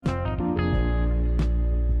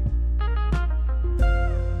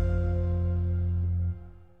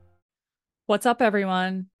What's up,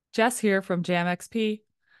 everyone? Jess here from JAMXP.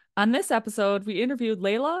 On this episode, we interviewed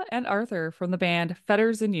Layla and Arthur from the band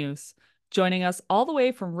Fetters In Use. Joining us all the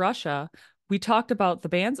way from Russia, we talked about the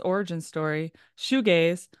band's origin story,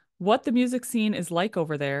 shoegaze, what the music scene is like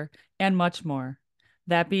over there, and much more.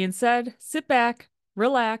 That being said, sit back,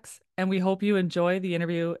 relax, and we hope you enjoy the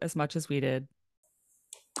interview as much as we did.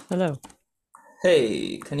 Hello.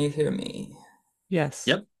 Hey, can you hear me? Yes.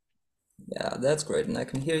 Yep. Yeah, that's great, and I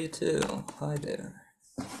can hear you too. Hi there.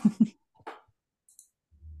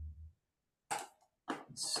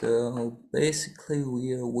 So basically,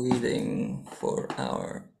 we are waiting for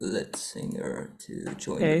our lead singer to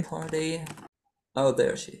join the party. Oh,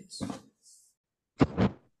 there she is.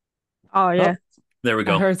 Oh, yeah. There we I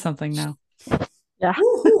go. heard something now. Yeah.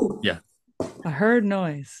 Woohoo! Yeah. I heard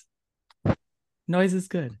noise. Noise is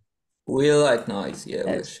good. We like noise, yeah,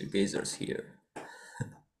 we're Yes. shoegazers here.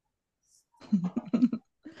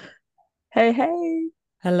 Hey, hey.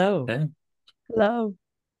 Hello. Okay. Hello.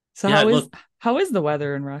 So Yeah, how is the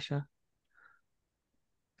weather in Russia?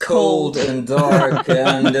 Cold and dark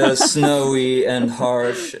and snowy and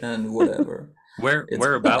harsh and whatever. It's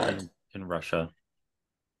whereabout bad. in Russia?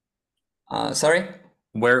 Sorry?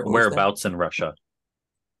 What was that? Whereabouts in Russia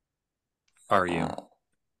are you?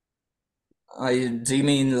 Do you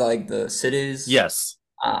mean like the cities? Yes.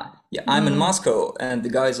 Yeah, I'm in Moscow, and the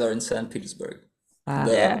guys are in St. Petersburg,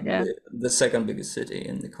 Yeah. the second biggest city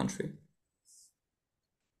in the country.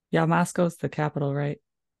 Yeah, Moscow's the capital, right?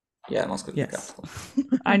 Yeah, Moscow is the Yes.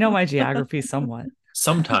 capital. I know my geography somewhat.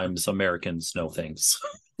 Sometimes Americans know things.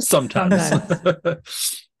 Sometimes.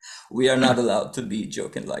 We are not allowed to be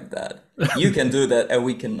joking like that. You can do that, and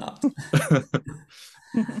we cannot.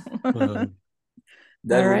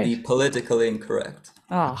 That would be politically incorrect.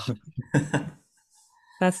 Oh,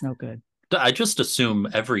 that's no good. I just assume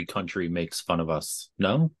every country makes fun of us.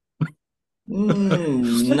 No?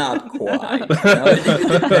 Not quite. No,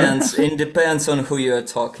 it depends. It depends on who you are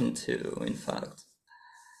talking to, in fact.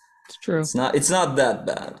 It's true. It's not that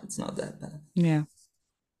bad. It's not that bad. Yeah.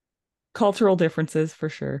 Cultural differences for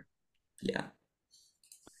sure. Yeah.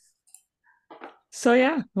 So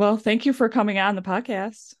yeah, well, thank you for coming on the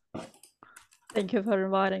podcast. Thank you for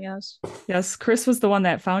inviting us. Yes, Chris was the one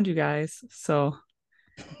that found you guys. So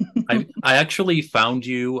I actually found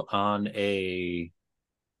you on I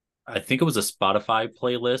think it was a Spotify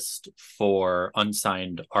playlist for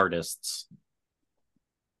unsigned artists.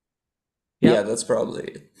 Yep. Yeah, that's probably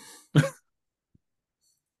it.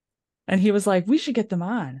 And he was like, we should get them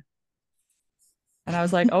on. And I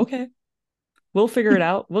was like, okay, we'll figure it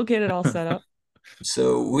out. We'll get it all set up.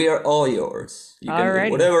 So we are all yours. You can Alrighty.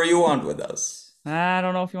 do whatever you want with us. I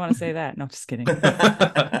don't know if you want to say that. No, just kidding.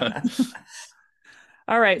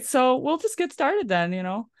 All right, so we'll just get started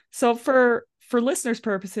then, So for listeners'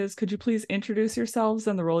 purposes, could you please introduce yourselves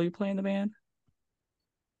and the role you play in the band?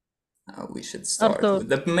 We should start Arthur, with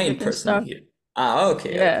the main you can person start. here.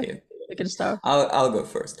 Okay, Yeah. okay. We can start. I'll go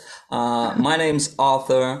first. My name's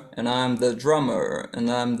Arthur, and I'm the drummer,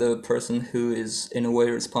 and I'm the person who is in a way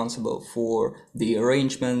responsible for the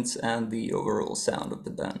arrangements and the overall sound of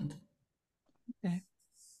the band. Okay.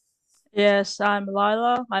 Yes, I'm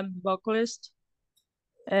Layla. I'm a vocalist,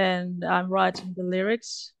 and I'm writing the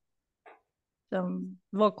lyrics, some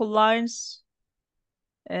vocal lines,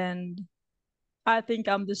 and I think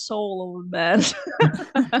I'm the soul of the band.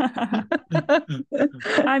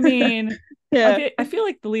 I mean, Yeah. I feel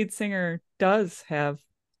like the lead singer does have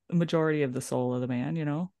the majority of the soul of the band,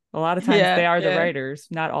 A lot of times they are the writers,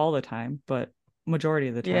 not all the time, but majority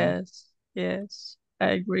of the time. Yes,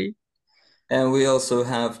 I agree. And we also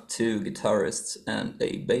have two guitarists and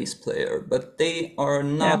a bass player, but they are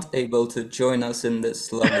not able to join us in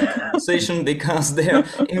this lovely conversation because their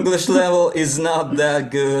English level is not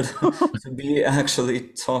that good to be actually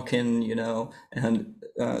talking, and,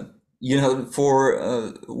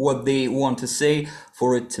 for what they want to say,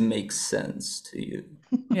 for it to make sense to you.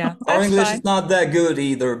 Yeah, our English fine. is not that good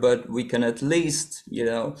either, but we can at least,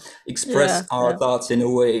 express our thoughts in a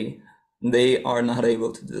way. They are not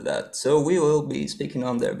able to do that. So we will be speaking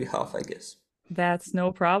on their behalf, I guess. That's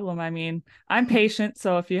no problem. I mean, I'm patient,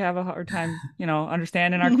 so if you have a hard time,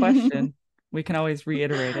 understanding our question, we can always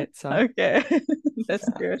reiterate it. So Okay, that's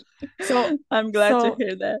good. So I'm glad to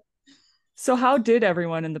hear that. So how did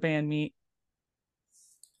everyone in the band meet?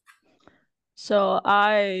 So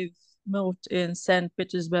I moved in St.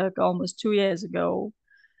 Petersburg almost 2 years ago,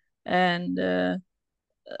 and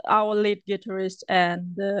our lead guitarist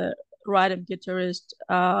and rhythm guitarist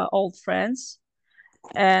are old friends,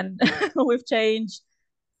 and we've changed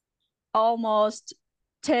almost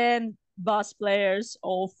 10 bass players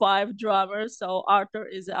or 5 drummers. So Arthur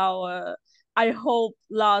is our I hope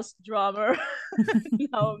last drummer in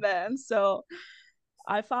our band. So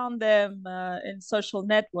I found them in social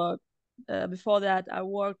network. Before that, I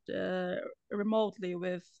worked remotely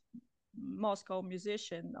with Moscow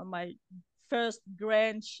musician on my first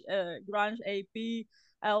grunge AP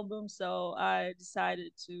album. So I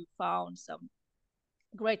decided to found some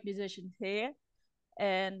great musicians here.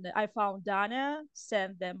 And I found Dana,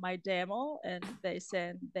 sent them my demo, and they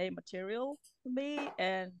sent their material to me.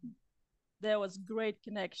 And there was great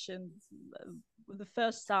connection with the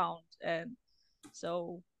first sound. And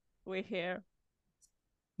so we're here.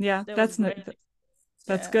 Yeah, That was that's great.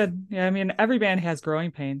 that's Yeah. good. Yeah, I mean, every band has growing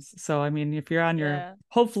pains. So I mean, if you're on Yeah.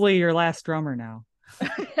 hopefully your last drummer now.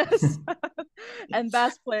 Yes. And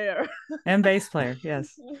bass player. And bass player,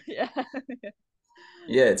 yes. Yeah.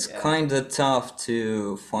 Yeah, it's Yeah. kind of tough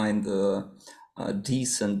to find a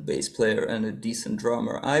decent bass player and a decent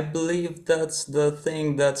drummer. I believe that's the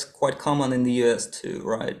thing that's quite common in the US too,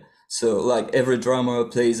 right? So like every drummer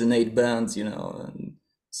plays in 8 bands, and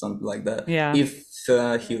something like that. Yeah. If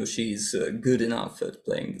he or she is good enough at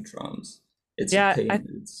playing the drums, it's a Yeah,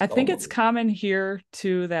 pain. I think it's common here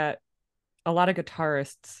too that a lot of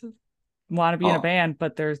guitarists want to be in a band,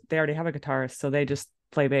 but they already have a guitarist, so they just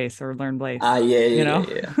play bass or learn bass.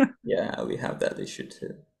 Yeah, we have that issue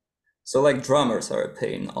too. So like drummers are a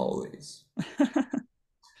pain always.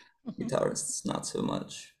 Guitarists, not so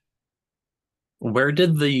much. Where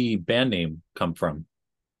did the band name come from?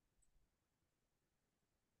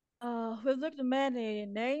 We've looked at many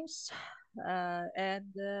names,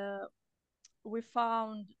 and we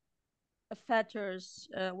found fetters.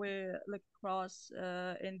 We looked across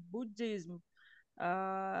in Buddhism.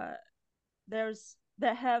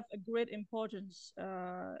 They have a great importance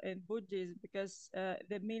in Buddhism because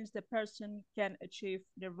that means the person can achieve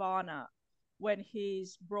nirvana when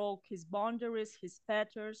he's broke his boundaries, his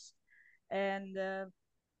fetters, and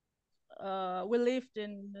we lived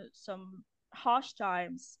in some harsh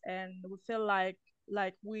times, and we feel like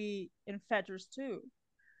we in fetters too.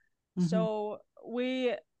 Mm-hmm. So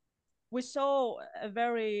we saw a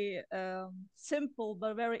very simple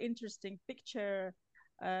but very interesting picture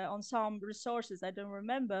on some resources. I don't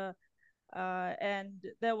remember. And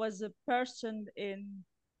there was a person in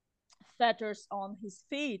fetters on his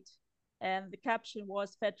feet, and the caption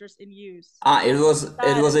was "Fetters in Use." It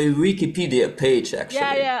was a Wikipedia page actually.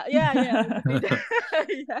 Yeah. Wikipedia.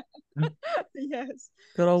 Yeah. Yes.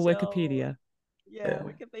 Good old Wikipedia. Yeah,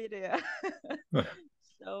 Wikipedia.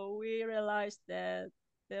 So we realized that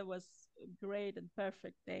there was a great and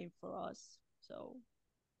perfect name for us. So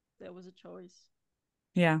there was a choice.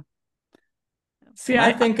 Yeah. See,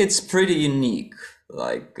 I think it's pretty unique.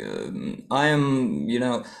 Like I am,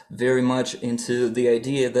 very much into the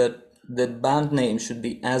idea that band name should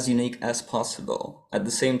be as unique as possible. At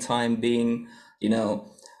the same time, being,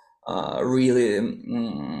 really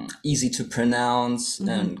easy to pronounce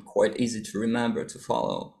and quite easy to remember, to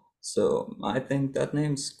follow. So I think that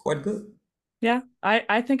name's quite good. Yeah,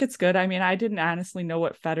 I think it's good. I mean, I didn't honestly know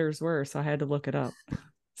what fetters were, so I had to look it up.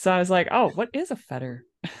 So I was like, oh, what is a fetter?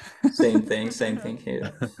 Same thing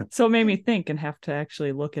here. So it made me think and have to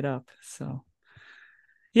actually look it up. So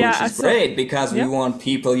yeah, which is great because we want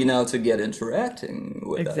people, to get interacting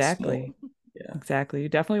with us more. Yeah. Exactly. You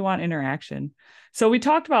definitely want interaction. So we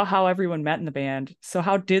talked about how everyone met in the band. So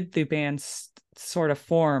how did the band sort of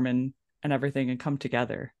form and everything and come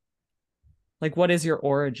together? Like, what is your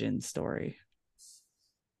origin story?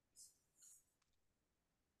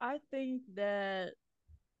 I think that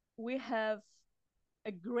we have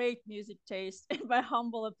a great music taste, in my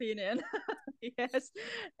humble opinion. Yes,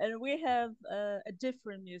 and we have a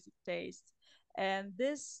different music taste, and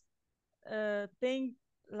this thing,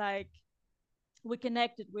 like, we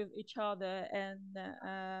connected with each other,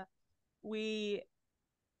 and we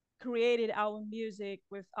created our music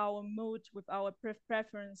with our mood, with our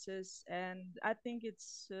preferences, and I think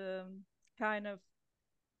it's kind of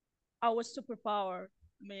our superpower.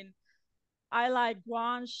 I mean, I like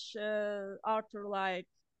grunge.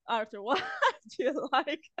 Arthur what do you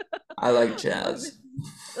like? I like jazz.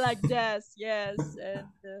 Like jazz, yes. And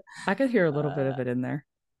I could hear a little bit of it in there.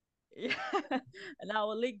 Yeah, and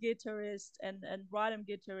our lead guitarist and rhythm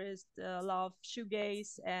guitarist love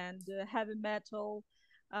shoegaze and heavy metal,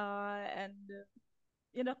 and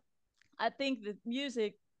I think that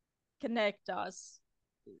music connect us.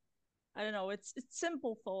 I don't know. It's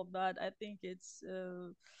simple thought, but I think it's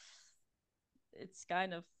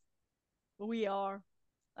kind of who we are.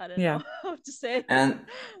 I don't know how to say. And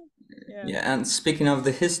and speaking of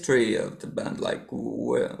the history of the band, like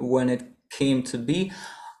when it came to be,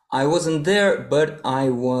 I wasn't there, but I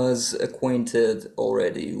was acquainted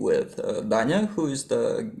already with Danya, who is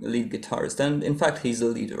the lead guitarist, and in fact, he's the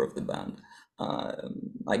leader of the band.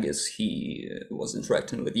 I guess he was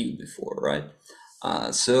interacting with you before, right?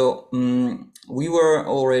 So we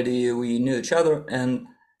knew each other, and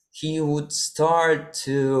he would start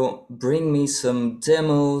to bring me some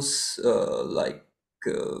demos,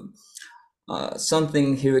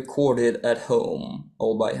 something he recorded at home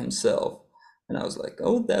all by himself. And I was like,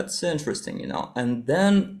 oh, that's interesting, you know. And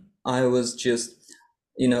then I was just,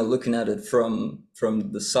 you know, looking at it from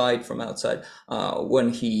the side, from outside,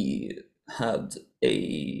 when he had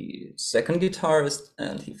a second guitarist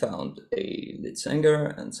and he found a lead singer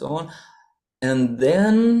and so on. And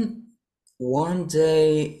then one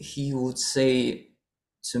day he would say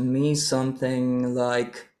to me something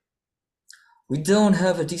like, we don't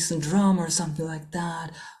have a decent drummer or something like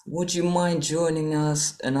that. Would you mind joining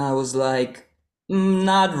us? And I was like,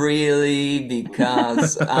 not really,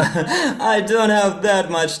 because I don't have that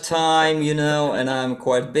much time, you know, and I'm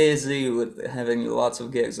quite busy with having lots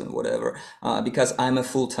of gigs and whatever, because I'm a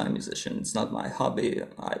full-time musician. It's not my hobby.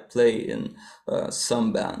 I play in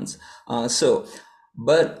some bands.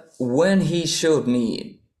 But when he showed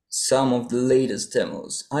me some of the latest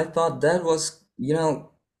demos, I thought that was, you know,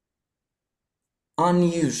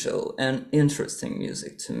 unusual and interesting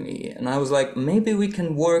music to me. And I was like, maybe we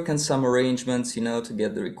can work on some arrangements, you know, to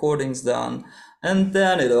get the recordings done. And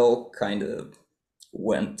then it all kind of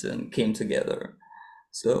went and came together.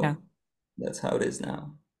 So that's how it is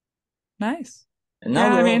now. Nice. And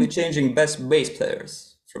now we're only changing best bass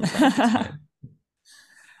players from time to time.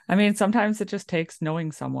 I mean, sometimes it just takes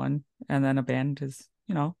knowing someone, and then a band is,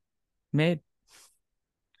 you know, made.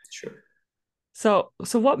 Sure. So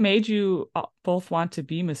what made you both want to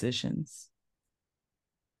be musicians?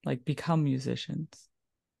 Like become musicians?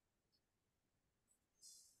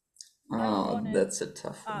 Oh, that's a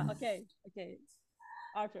tough one. Okay.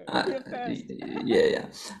 Arthur, you first. Yeah.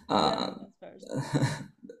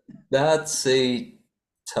 That's a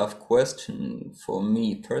tough question for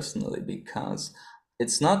me personally, because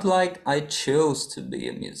it's not like I chose to be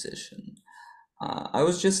a musician. I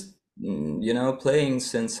was just, you know, playing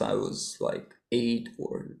since I was like 8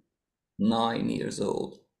 or 9 years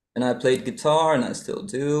old. And I played guitar, and I still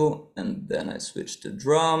do. And then I switched to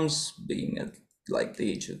drums, being at like the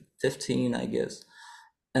age of 15, I guess.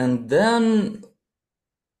 And then,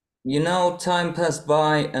 you know, time passed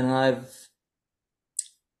by, and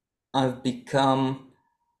I've become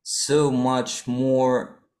so much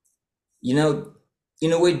more, you know,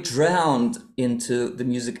 in a way drowned into the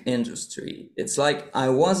music industry. It's like I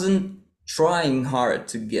wasn't trying hard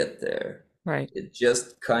to get there. Right. It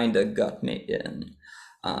just kind of got me in.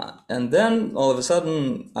 And then all of a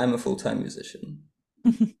sudden, I'm a full-time musician.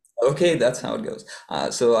 Okay, that's how it goes.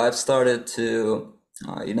 So I've started to,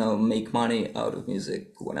 you know, make money out of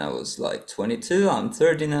music when I was like 22. I'm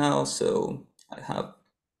 30 now, so I have,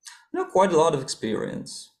 you know, quite a lot of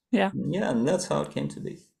experience. Yeah, and that's how it came to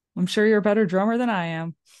be. I'm sure you're a better drummer than I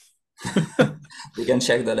am. We can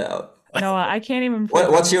check that out. No, I can't even play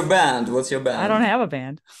What's your band? I don't have a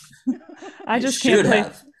band. I You just should can't play.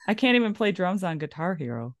 have. I can't even play drums on Guitar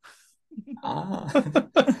Hero.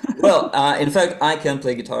 Well, in fact, I can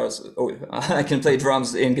play guitars. Oh, I can play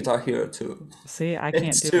drums in Guitar Hero too. See, I can't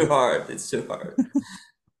It's do too it. hard. It's too hard.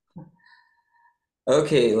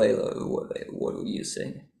 Okay, Layla, what will you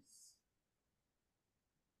say?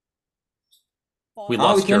 We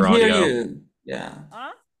lost your audio. We can hear you.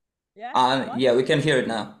 Yeah. Yeah, we can hear it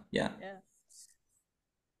now. Yeah.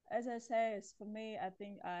 As I say, for me, I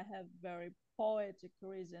think I have very poetic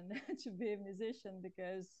reason to be a musician,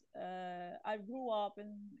 because I grew up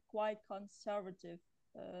in quite conservative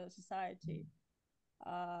society.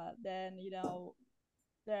 Then, you know,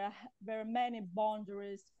 there are very many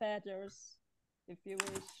boundaries, fetters, if you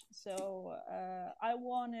wish. So I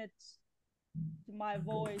wanted my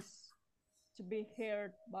voice to be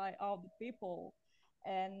heard by other people.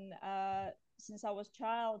 And since I was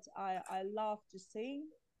child, I love to sing.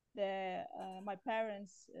 My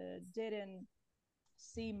parents didn't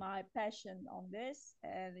see my passion on this.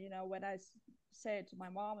 And, you know, when I said to my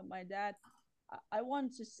mom and my dad, I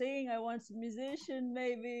want to sing, I want to be a musician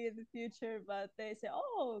maybe in the future, but they say,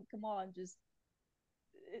 oh, come on, just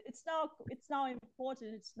it's not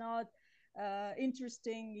important, it's not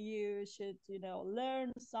interesting, you should, you know,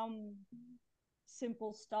 learn some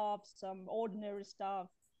simple stuff, some ordinary stuff,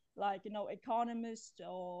 like, you know, economist,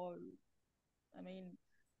 or I mean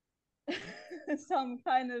some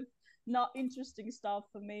kind of not interesting stuff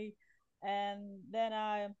for me. And then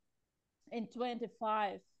in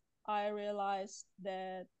 25 I realized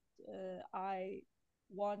that I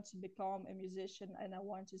want to become a musician and I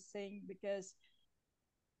want to sing, because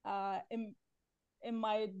in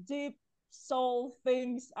my deep soul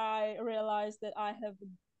things, I realized that I have a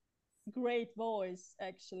great voice,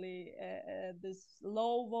 actually, this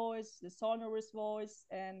low voice, the sonorous voice,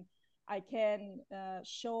 and I can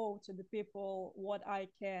show to the people what I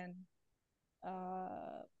can,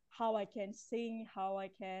 how I can sing, how I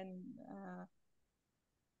can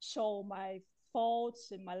show my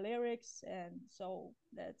thoughts in my lyrics, and so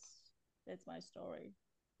that's my story.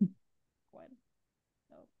 When,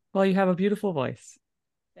 so. Well, you have a beautiful voice.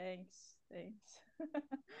 Thanks. Thank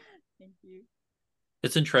you.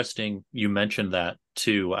 It's interesting you mentioned that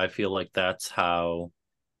too. I feel like that's how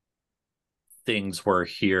things were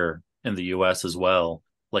here in the US as well.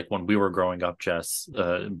 Like when we were growing up, Jess,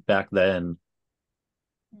 back then,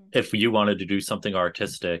 if you wanted to do something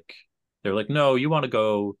artistic, they're like, no, you want to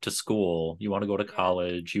go to school, you want to go to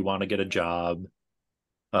college, you want to get a job.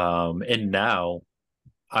 And now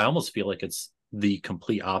I almost feel like it's the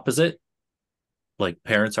complete opposite. Like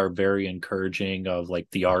parents are very encouraging of like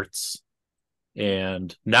the arts.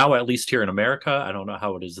 And now, at least here in America, I don't know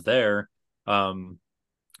how it is there.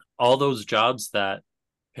 All those jobs that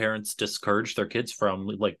parents discourage their kids from,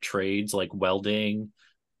 like trades, like welding,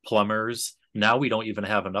 plumbers, now we don't even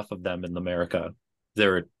have enough of them in America.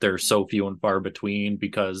 They're so few and far between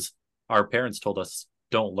because our parents told us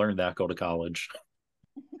don't learn that, go to college.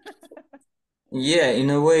 Yeah, in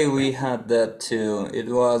a way we had that too. It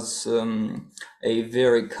was a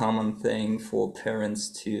very common thing for parents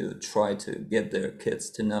to try to get their kids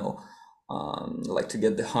to know, like to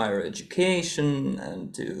get the higher education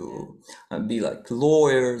and to be like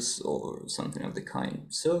lawyers or something of the kind.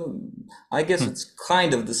 So I guess it's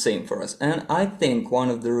kind of the same for us. And I think one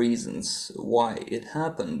of the reasons why it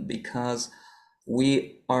happened, because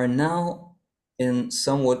we are now in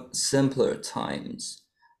somewhat simpler times.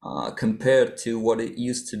 Compared to what it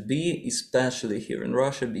used to be, especially here in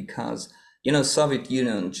Russia, because Soviet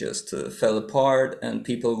Union just fell apart and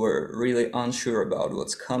people were really unsure about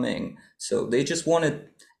what's coming. So they just wanted,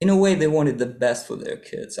 in a way, they wanted the best for their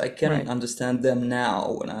kids. I can understand them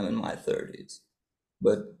now when I'm in my 30s.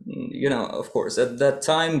 But, of course, at that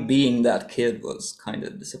time, being that kid was kind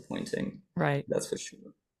of disappointing. Right. That's for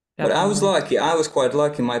sure. Definitely. But I was lucky. I was quite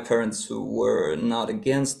lucky. My parents were not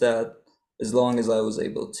against that. As long as I was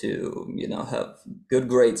able to, have good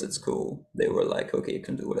grades at school, they were like, okay, you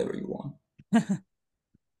can do whatever you want.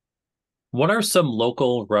 What are some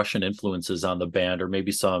local Russian influences on the band, or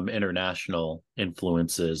maybe some international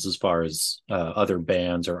influences as far as other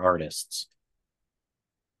bands or artists?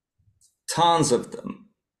 Tons of them,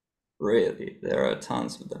 really. There are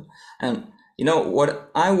tons of them. And what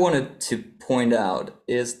I wanted to point out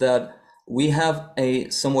is that we have a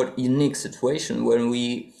somewhat unique situation when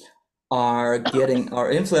we are getting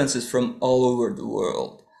our influences from all over the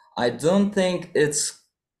world. I don't think it's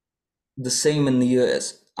the same in the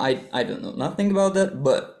US. I don't know nothing about that,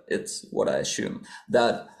 but it's what I assume,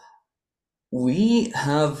 that we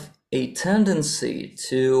have a tendency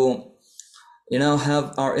to,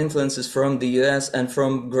 have our influences from the US and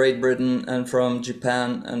from Great Britain and from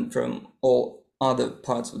Japan and from all other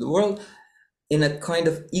parts of the world in a kind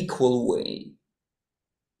of equal way.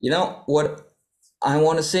 What I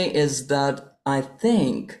want to say is that I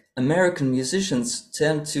think American musicians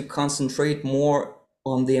tend to concentrate more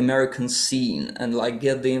on the American scene and like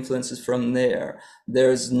get the influences from there.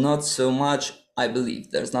 There's not so much, I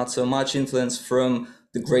believe, there's not so much influence from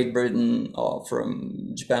the Great Britain or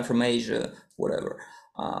from Japan, from Asia, whatever.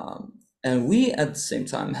 And we at the same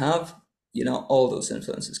time have, all those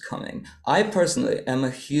influences coming. I personally am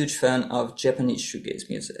a huge fan of Japanese shoegaze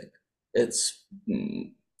music. It's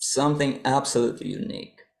something absolutely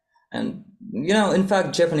unique. And, in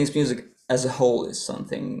fact, Japanese music as a whole is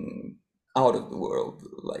something out of the world.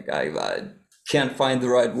 Like I can't find the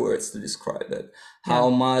right words to describe it. How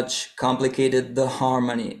much complicated the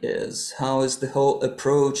harmony is. How is the whole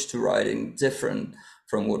approach to writing different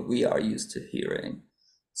from what we are used to hearing.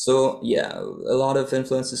 So yeah, a lot of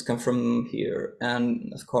influences come from here.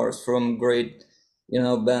 And of course, from great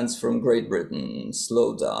bands from Great Britain,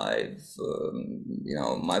 Slow Dive,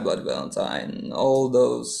 My Bloody Valentine, all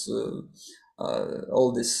those,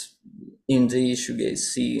 all this indie shoegaze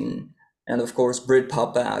scene, and of course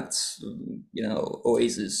Britpop acts,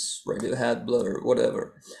 Oasis, Radiohead, Blur,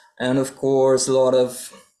 whatever, and of course a lot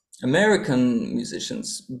of American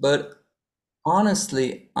musicians. But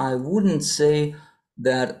honestly, I wouldn't say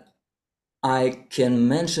that I can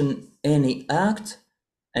mention any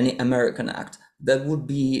American act that would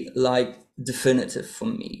be like definitive for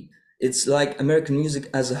me. It's like American music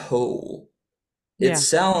as a whole. It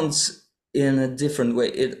sounds in a different way.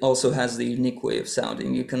 It also has the unique way of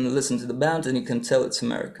sounding. You can listen to the band and you can tell it's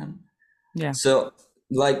American. Yeah. So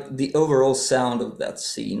like the overall sound of that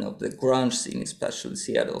scene, of the grunge scene, especially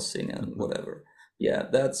Seattle scene and whatever. Yeah,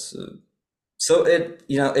 that's so it,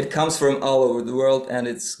 you know, it comes from all over the world and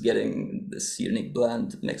it's getting this unique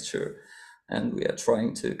blend mixture, and we are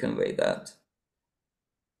trying to convey that.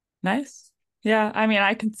 Nice. Yeah, I mean,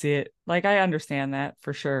 I can see it. Like, I understand that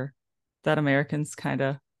for sure, that Americans kind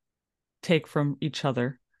of take from each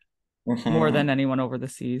other more than anyone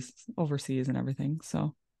overseas and everything.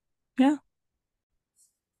 So, yeah.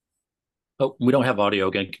 Oh, we don't have audio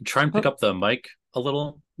again. Try and pick up the mic a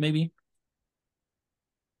little, maybe.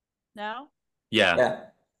 Now? Yeah.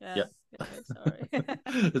 Yeah. Okay, sorry.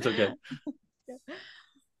 It's okay.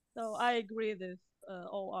 So I agree with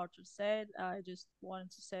all Arthur said. I just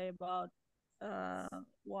wanted to say about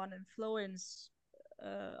one influence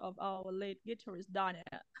of our late guitarist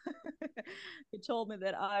Dania. He told me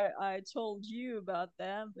that I told you about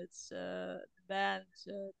them. It's a band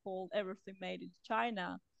called Everything Made in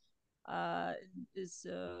China. Is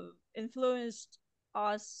influenced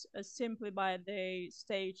us simply by their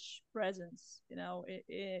stage presence. You know,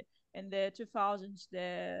 in the 2000s,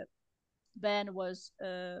 the band was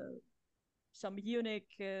some unique,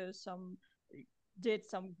 some did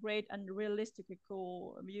some great and realistically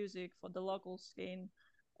cool music for the local scene,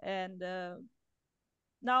 and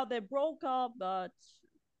now they broke up, but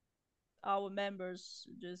our members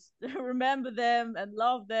just remember them and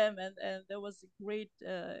love them, and there was a great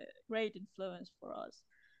influence for us.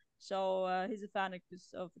 So he's a fan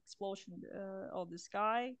of Explosion of the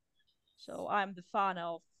Sky. So I'm the fan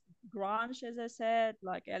of grunge, as I said,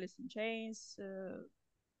 like Alice in Chains,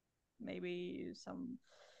 maybe some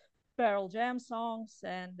Pearl Jam songs,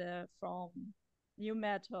 and from new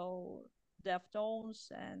metal,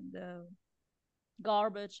 Deftones, and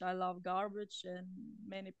Garbage. I love Garbage, and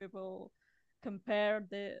many people compare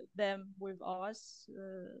them with us,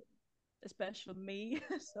 especially me.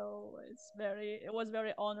 So it was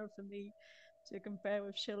very honor for me to compare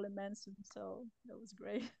with Shirley Manson. So that was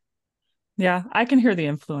great. Yeah, I can hear the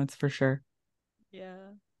influence for sure.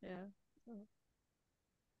 Yeah.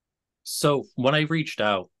 So when I reached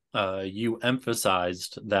out, you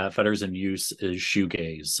emphasized that Fetters in Use is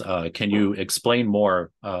shoegaze. Can you explain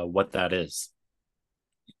more what that is?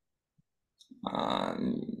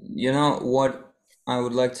 You know, what I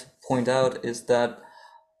would like to point out is that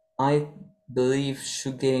I believe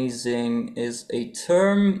shoegazing is a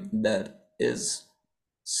term that is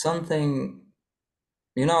something,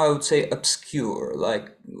 you know, I would say obscure.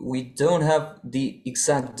 Like, we don't have the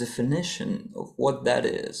exact definition of what that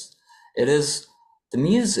is. It is the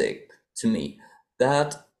music, to me,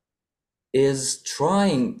 that is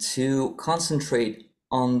trying to concentrate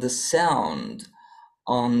on the sound,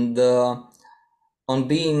 on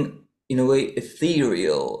being, in a way,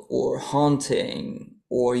 ethereal or haunting,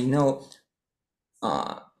 or, you know,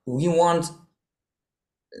 we want,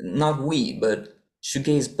 not we, but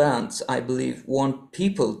shoegaze bands, I believe, want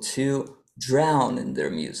people to drown in their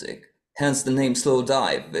music. Hence the name Slow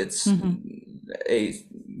Dive. It's a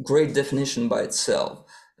great definition by itself.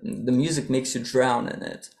 The music makes you drown in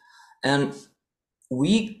it. And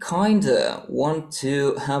we kinda want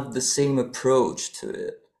to have the same approach to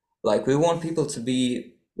it. Like, we want people to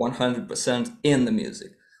be 100% in the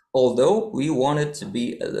music, although we want it to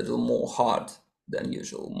be a little more hard than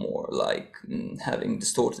usual, more like having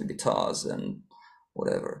distorted guitars and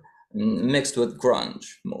whatever, mixed with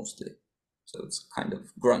grunge mostly. So it's kind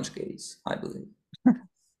of grunge gaze, I believe.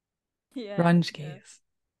 Yeah. Grunge gaze.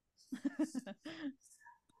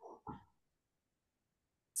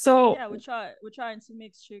 So yeah, we're trying to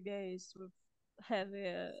mix shoegaze with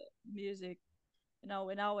heavy music. You know,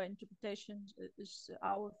 in our interpretation, is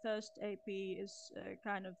our first AP is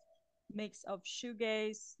kind of mix of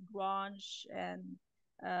shoegaze, grunge, and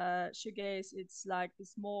shoegaze. It's like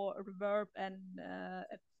it's more reverb and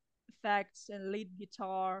effects and lead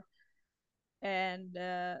guitar, and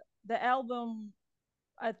the album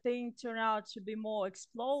I think turned out to be more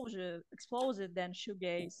explosive than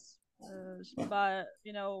shoegaze. But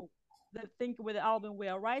you know, the thing with the album we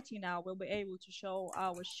are writing now, we'll be able to show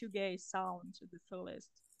our shoegaze sound to the fullest.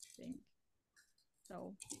 I think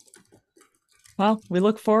so. well, we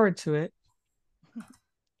look forward to it.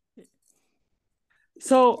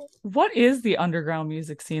 So, what is the underground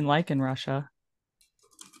music scene like in Russia?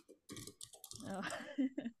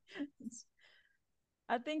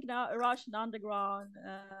 I think now Russian underground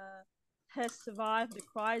has survived the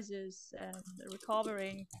crisis and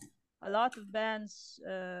recovering. A lot of bands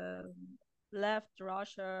left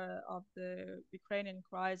Russia of the Ukrainian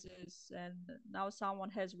crisis, and now someone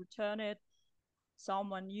has returned.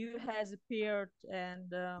 Someone new has appeared,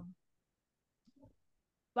 and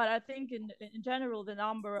but I think in general the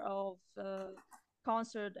number of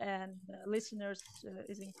concert and listeners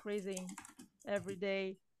is increasing every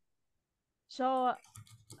day. So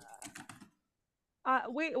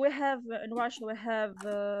we have in Russia we have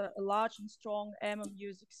a large and strong emo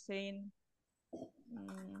music scene.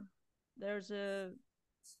 There's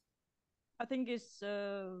I think it's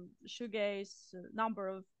shoegaze number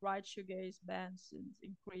of right shoegaze bands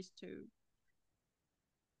increased too.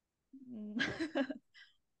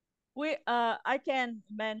 I can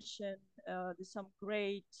mention some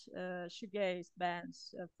great shoegaze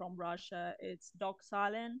bands from Russia. It's Dog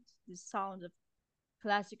Silent, the sound of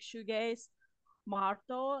classic shoegaze.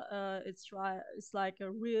 Marto, it's like a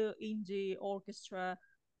real indie orchestra.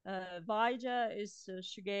 Vaja is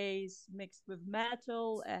shoegaze mixed with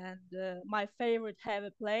metal, and my favorite Heavy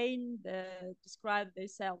Plane described they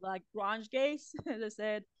sound like grunge gaze, as I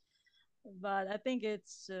said, but I think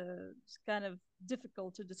it's kind of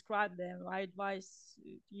difficult to describe them. I advise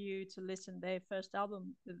you to listen their first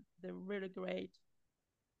album. They're really great.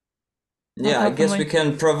 Yeah, I guess we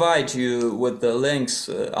can provide you with the links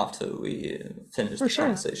after we finish the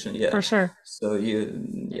conversation. Yeah, for sure. So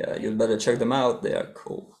you'd better check them out. They are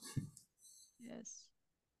cool. Yes,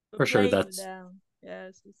 for sure.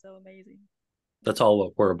 Yes, it's so amazing. That's all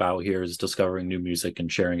what we're about here, is discovering new music and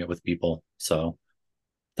sharing it with people. So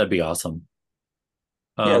that'd be awesome.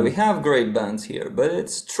 Yeah, we have great bands here, but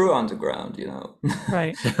it's true underground,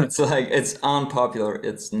 Right. It's like, it's unpopular.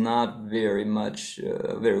 It's not very much,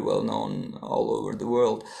 very well known all over the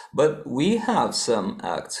world. But we have some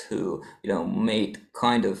acts who, made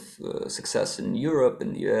kind of success in Europe,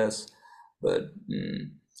 in the US. But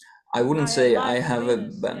I wouldn't say I have a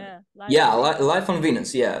band. Yeah, Life on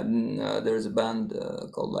Venus. Yeah, there's a band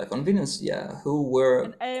called Life on Venus. Yeah, who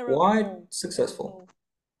were quite successful.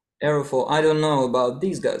 Aeroful, I don't know about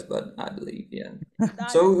these guys, but I believe, yeah.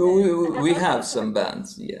 So we have some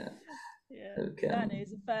bands, yeah. Yeah, Danny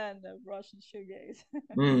is a fan of Russian shoegaze.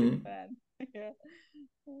 Fan. Yeah.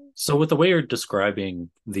 So with the way you're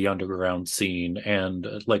describing the underground scene, and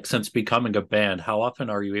like since becoming a band, how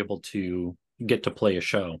often are you able to get to play a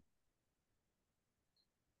show?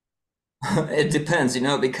 It depends,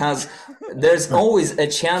 because there's always a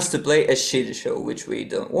chance to play a shitty show, which we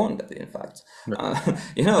don't want, in fact.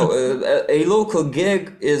 A local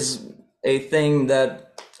gig is a thing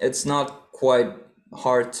that it's not quite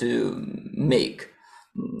hard to make,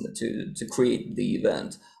 to create the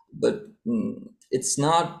event, but it's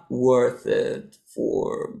not worth it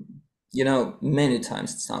for, many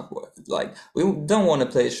times it's not worth it. Like, we don't want to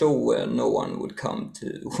play a show where no one would come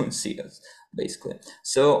to see us, basically.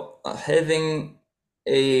 So having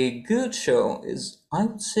a good show is, I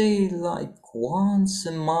would say, like once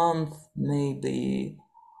a month, maybe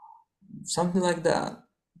something like that.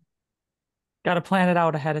 Got to plan it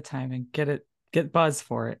out ahead of time and get buzz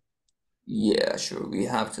for it. Yeah, sure. We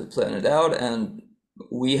have to plan it out, and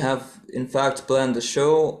we have in fact planned the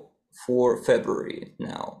show for February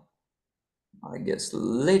now. I guess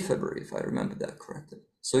late February, if I remember that correctly.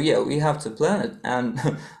 So yeah, we have to plan it. And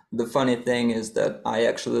the funny thing is that I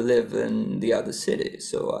actually live in the other city,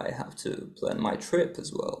 so I have to plan my trip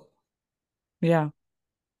as well. Yeah.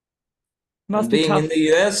 Must be being tough. In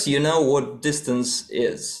the US, you know what distance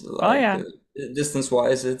is. Like,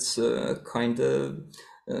 distance-wise, it's kind of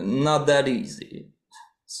not that easy.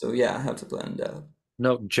 So yeah, I have to plan it out.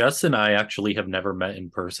 No, Jess and I actually have never met in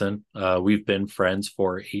person. We've been friends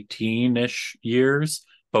for 18-ish years,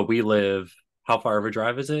 but we live, how far of a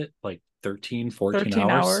drive is it? Like 13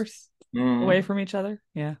 hours away from each other.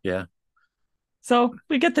 Yeah. Yeah. So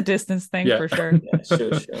we get the distance thing for sure. Yeah,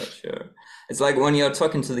 sure. It's like when you're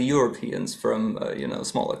talking to the Europeans from,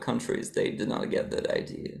 smaller countries, they do not get that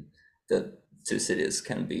idea that two cities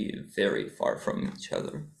can be very far from each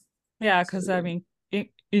other. Yeah, because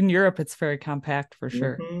in Europe, it's very compact for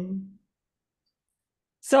sure.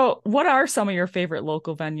 So what are some of your favorite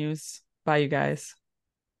local venues by you guys?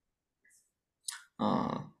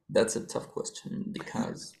 That's a tough question,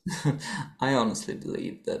 because I honestly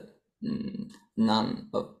believe that none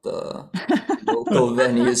of the local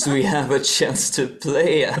venues we have a chance to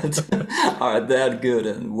play at are that good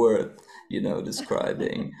and worth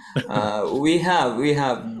describing. We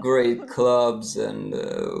have great clubs, and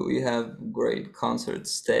we have great concert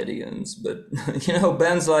stadiums, but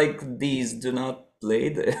bands like these do not play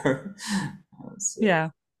there. Yeah.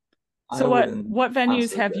 So what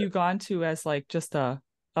venues have you gone to as like just a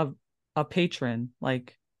patron,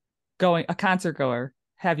 like a concert goer?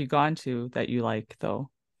 have you gone to that you like though?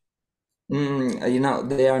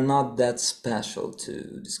 They are not that special to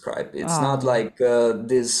describe. It's not Oh, like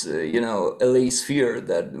this, Elise sphere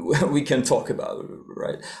that we can talk about,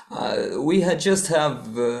 right? We had just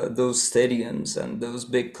have those stadiums and those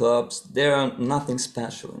big clubs. They are nothing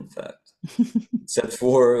special, in fact, except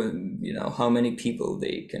for, how many people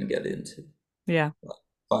they can get into. yeah.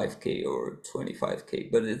 5K or 25K,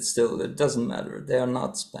 but it doesn't matter. They are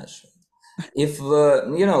not special. If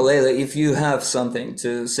Layla, if you have something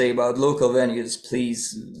to say about local venues, please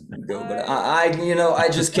go. But I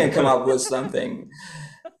just can't come up with something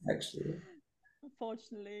actually.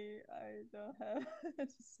 Unfortunately, I don't have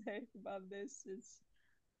to say about this.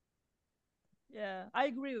 I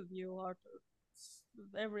agree with you, Arthur,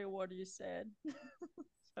 with every word you said.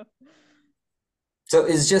 so, So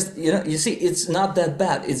it's just, you see, it's not that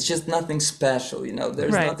bad. It's just nothing special.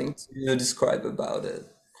 There's Right. nothing to describe about it.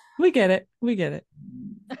 We get it. We get it.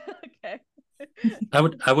 okay.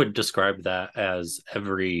 I would describe that as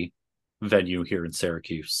every venue here in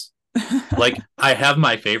Syracuse. Like I have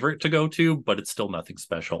my favorite to go to, but it's still nothing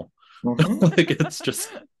special. Like it's just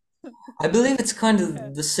I believe it's kind of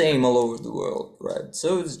the same all over the world, right?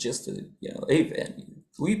 So it's just a venue.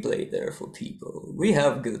 We play there for people. We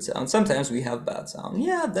have good sound. Sometimes we have bad sound.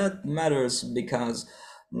 Yeah, that matters because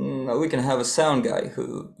we can have a sound guy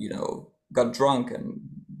who, got drunk and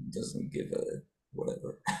doesn't give a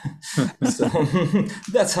whatever. So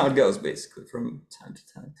that's how it goes basically from time to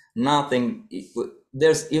time.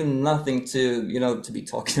 There's even nothing to be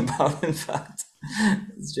talking about, in fact.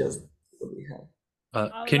 It's just what we have.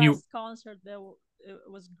 Our can you last concert it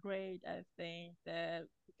was great, I think, that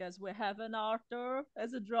because we have an Arthur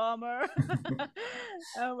as a drummer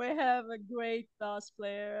and we have a great bass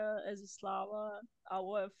player as a Slava.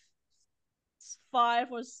 Our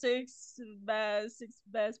 5 or 6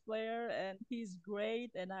 bass player, and he's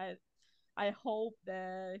great, and I hope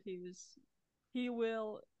that he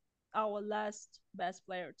will our last bass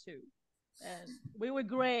player too. And we were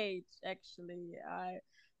great actually.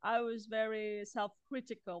 I was very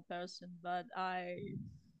self-critical person, but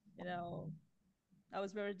you know, I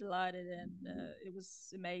was very delighted, and it was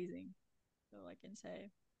amazing. So I can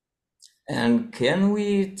say. And can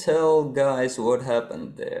we tell guys what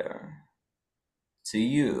happened there? To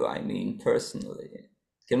you, I mean, personally.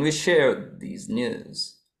 Can we share these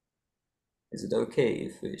news? Is it okay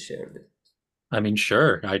if we share this? I mean,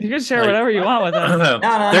 sure. You can share whatever you want with us. No.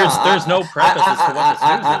 There's no preface as to what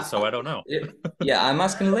this news is, so I don't know. Yeah, I'm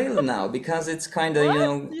asking Layla now because it's kind of,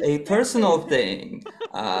 You a scared personal me. thing.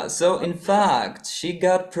 So in fact, she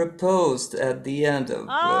got proposed at the end of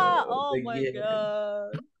Oh the my gig.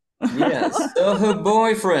 god. Yes, so her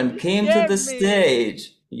boyfriend You came to scared the me.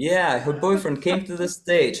 stage. Yeah, her boyfriend came to the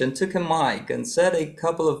stage and took a mic and said a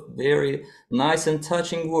couple of very nice and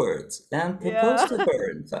touching words and proposed Yeah. to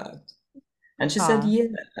her, in fact. And she said Aw.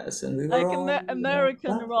 yes, and we were Like all,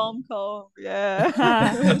 American clapping. rom-com.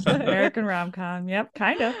 Yeah. American rom-com. Yep,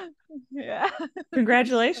 kind of. yeah. So,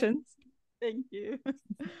 Congratulations. thank you.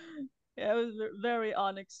 Yeah, it was very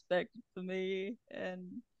unexpected for me,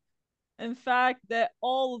 and in fact, that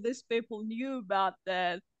all of these people knew about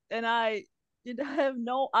that, and I did have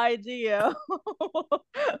no idea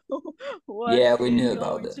what Yeah, we he's knew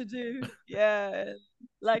about going it. to do. Yeah,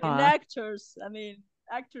 like an Aw. actors. I mean,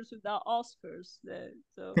 actors without Oscars.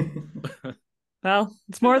 So. Well,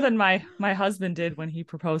 it's more than my husband did when he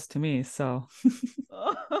proposed to me, so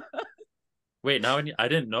Wait, now I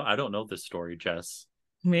didn't know. I don't know this story, Jess.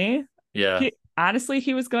 me? Yeah.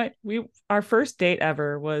 He was going our first date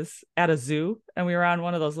ever was at a zoo, and we were on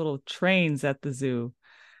one of those little trains at the zoo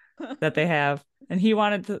that they have. And he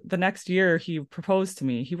wanted the next year he proposed to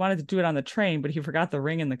me. He wanted to do it on the train, but he forgot the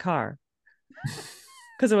ring in the car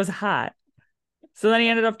because it was hot. So then he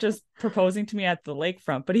ended up just proposing to me at the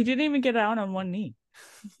lakefront, but he didn't even get down on one knee.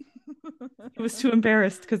 He was too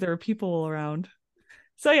embarrassed because there were people around.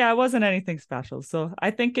 So yeah, it wasn't anything special. So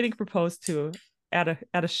I think getting proposed to at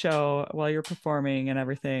a show while you're performing and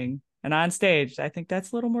everything and on stage, I think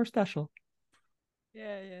that's a little more special.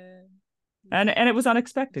 yeah. And it was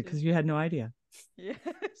unexpected Too. because you had no idea.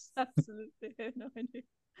 Yes, absolutely. I had no idea.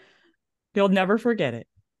 You'll never forget it.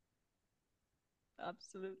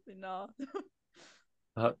 Absolutely not.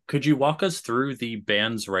 Could you walk us through the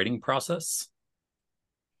band's writing process?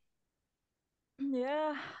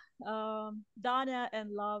 Yeah. Danya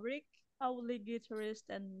and Lavrik, our lead guitarist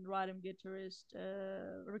and rhythm guitarist,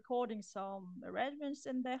 recording some arrangements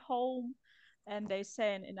in their home, and they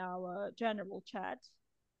sent in our general chat,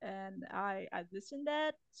 and I listened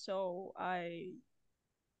that, so I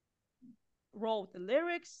wrote the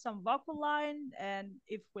lyrics, some vocal line, and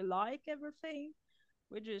if we like everything,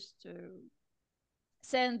 We just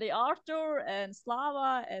send the Arthur and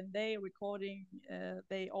Slava, and they recording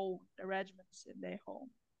their own arrangements in their home.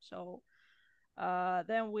 So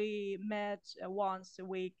then we met once a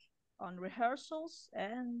week on rehearsals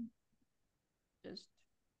and just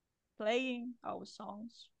playing our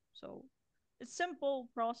songs. So it's simple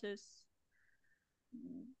process.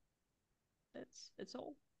 It's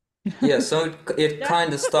all. Yeah, so it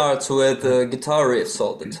kind of starts with guitar riffs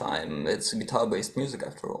all the time. It's guitar-based music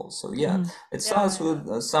after all. So yeah, it starts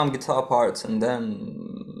with some guitar parts, and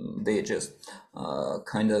then they just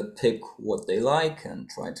kind of pick what they like and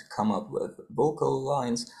try to come up with vocal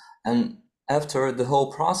lines. And after the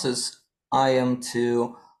whole process, I am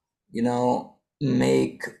to,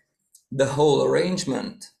 make the whole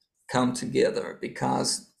arrangement come together,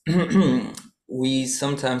 because we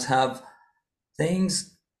sometimes have things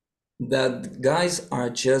that guys are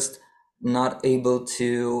just not able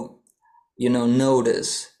to,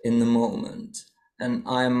 notice in the moment. And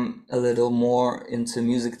I'm a little more into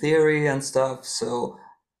music theory and stuff, so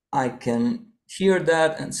I can hear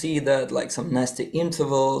that and see that, like some nasty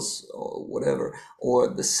intervals or whatever, or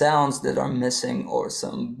the sounds that are missing, or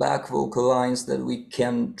some back vocal lines that we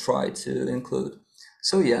can try to include.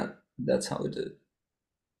 So yeah, that's how we do it.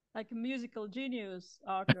 Like a musical genius,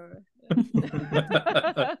 Arthur.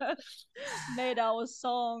 Made our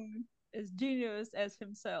song as genius as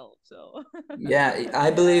himself. So yeah,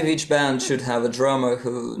 I believe each band should have a drummer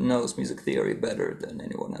who knows music theory better than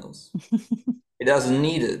anyone else. He doesn't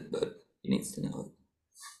need it, but he needs to know it.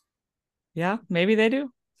 Yeah, maybe they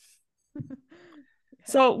do.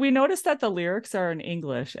 So we noticed that the lyrics are in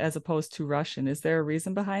English as opposed to Russian. Is there a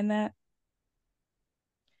reason behind that?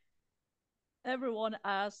 Everyone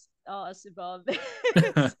asks us about this.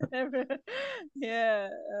 Yeah,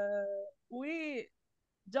 we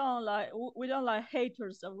don't like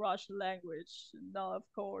haters of Russian language. No, of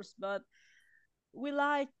course, but we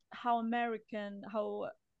like how American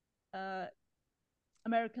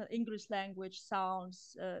English language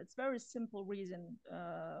sounds. It's very simple reason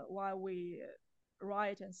why we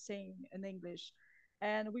write and sing in English,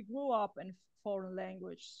 and we grew up in foreign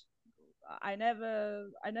language. I never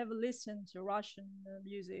listened to Russian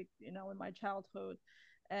music, in my childhood,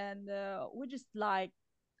 and we just like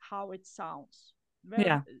how it sounds.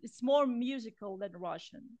 It's more musical than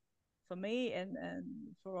Russian for me and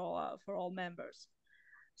for all members.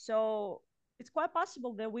 So it's quite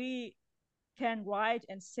possible that we can write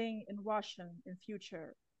and sing in Russian in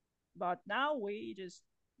future, but now we just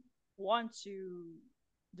want to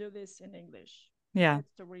do this in English. Yeah,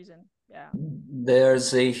 that's the reason. Yeah,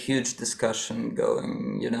 there's a huge discussion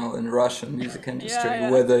going, in Russian music industry, yeah.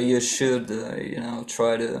 whether you should,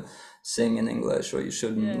 try to sing in English or you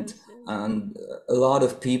shouldn't. Yes. And a lot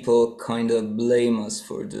of people kind of blame us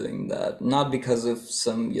for doing that, not because of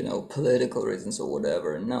some, political reasons or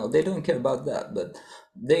whatever. No, they don't care about that, but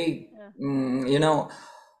they,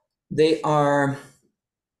 they are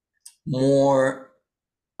more,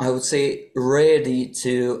 I would say, ready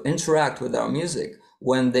to interact with our music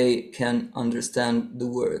when they can understand the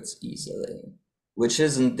words easily, which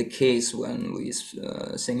isn't the case when we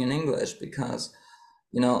sing in English, because,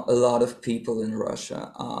 a lot of people in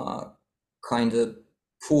Russia are kind of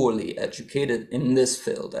poorly educated in this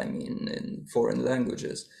field. I mean, in foreign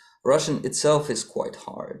languages. Russian itself is quite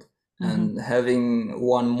hard. And having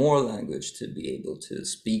one more language to be able to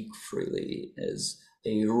speak freely is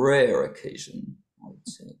a rare occasion, I would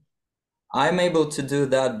say. I'm able to do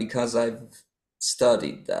that because I've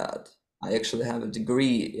studied that. I actually have a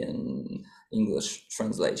degree in English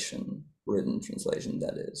translation, written translation,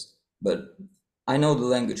 that is. But I know the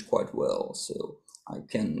language quite well, so I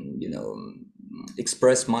can,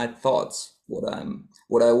 express my thoughts, what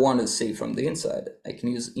I want to say from the inside. I can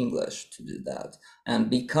use English to do that. And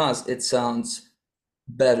because it sounds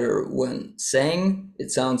better when saying, it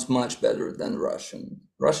sounds much better than Russian.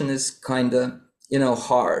 Russian is kind of,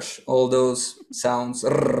 harsh. All those sounds, they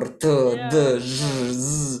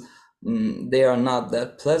are not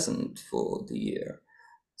that pleasant for the ear.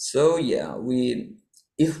 So yeah,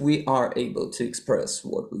 if we are able to express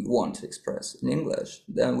what we want to express in English,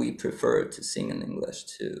 then we prefer to sing in English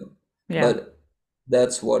too. Yeah. But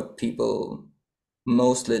that's what people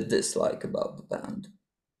mostly dislike about the band.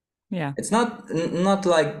 Yeah. It's not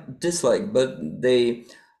like dislike, but they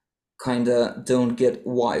kind of don't get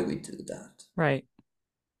why we do that. Right.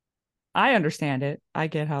 I understand it. I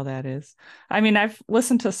get how that is. I mean, I've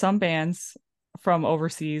listened to some bands from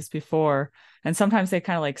overseas before, and sometimes they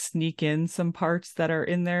kind of like sneak in some parts that are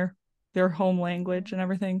in their home language and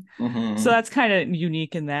everything. So that's kind of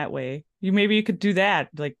unique in that way. Maybe you could do that,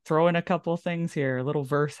 like throw in a couple things here. A little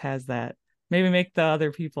verse has that Maybe make the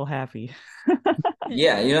other people happy.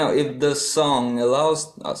 Yeah, if the song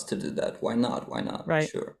allows us to do that, why not? Why not? Right.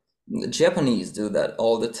 Sure. The Japanese do that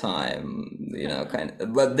all the time, kind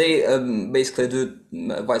of, but they basically do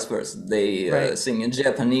vice versa. They Right. sing in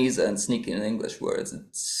Japanese and sneak in English words.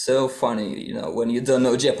 It's so funny, when you don't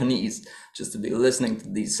know Japanese, just to be listening to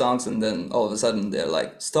these songs, and then all of a sudden they're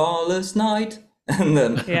like "Starless Night," and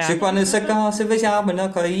then Yeah. you're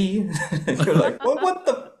like,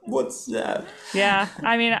 what's that? Yeah,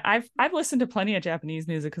 I mean, I've listened to plenty of Japanese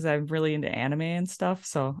music because I'm really into anime and stuff.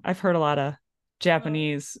 So I've heard a lot of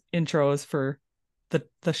Japanese intros for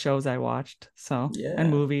the shows I watched. So Yeah. and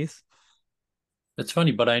movies. It's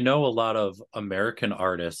funny, but I know a lot of American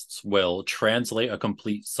artists will translate a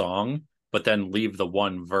complete song, but then leave the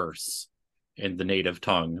one verse in the native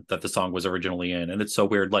tongue that the song was originally in. And it's so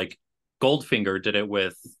weird. Like Goldfinger did it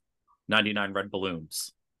with 99 Red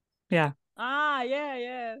Balloons. Yeah.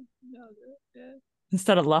 Yeah. No, yeah.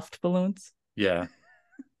 Instead of Luft balloons. Yeah.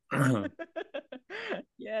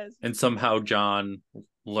 Yes. And somehow John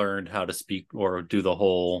learned how to speak or do that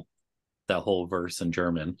whole verse in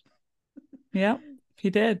German. Yeah, he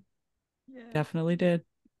did. Yeah. Definitely did.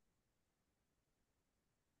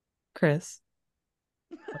 Chris.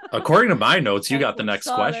 According to my notes, you got the next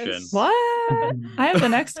question. What? I have the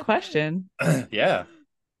next question. Yeah.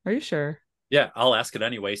 Are you sure? Yeah, I'll ask it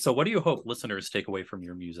anyway. So what do you hope listeners take away from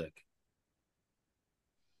your music?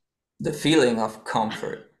 The feeling of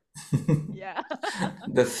comfort. Yeah.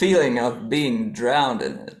 The feeling of being drowned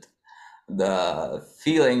in it. The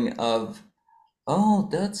feeling of, oh,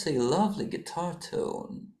 that's a lovely guitar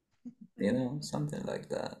tone. Something like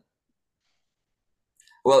that.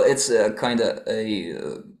 Well, it's kind of a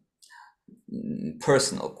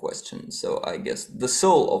personal question, so I guess the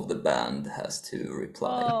soul of the band has to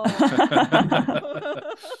reply. Oh.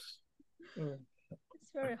 It's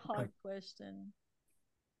a very hard question.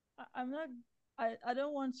 I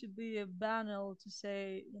don't want to be banal to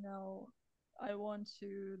say, I want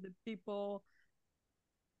to the people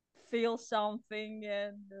feel something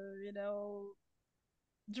and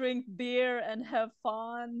drink beer and have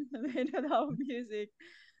fun music.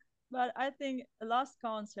 But I think last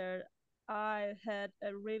concert I had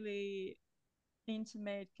a really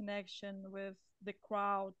intimate connection with the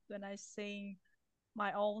crowd when I sing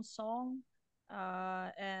my own song,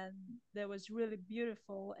 and that was really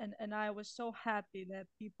beautiful, and I was so happy that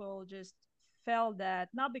people just felt that,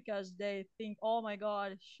 not because they think, oh my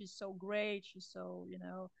god, she's so great, she's so,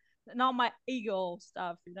 not my ego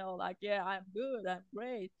stuff, like, yeah, I'm good, I'm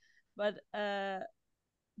great, but that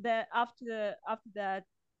after that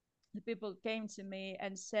the people came to me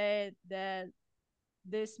and said that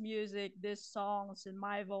this music, these songs, and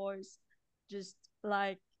my voice just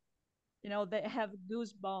like, they have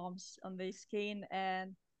goosebumps on their skin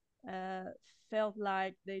and uh, felt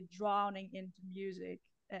like they drowning into music.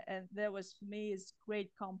 And that was, for me, is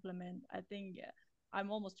great compliment. I think I'm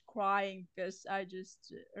almost crying because I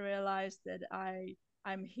just realized that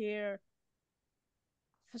I'm here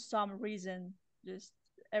for some reason. Just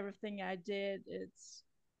everything I did,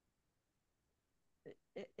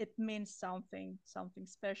 it means something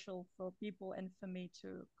special for people and for me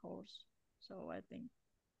too, of course. So I think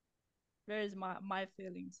there is my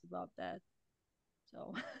feelings about that.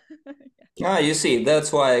 So yeah. You see,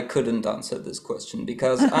 that's why I couldn't answer this question,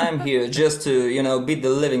 because I'm here just to beat the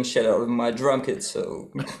living shit out of my drum kit,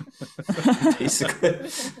 so basically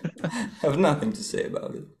have nothing to say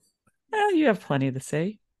about it. Well, you have plenty to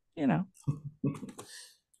say,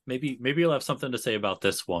 Maybe you'll have something to say about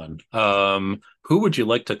this one. Who would you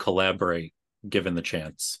like to collaborate, given the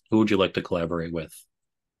chance? Who would you like to collaborate with?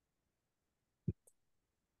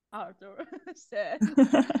 Arthur said,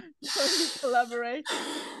 collaborate.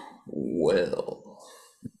 Well,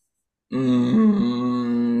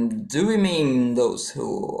 do we mean those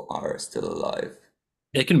who are still alive?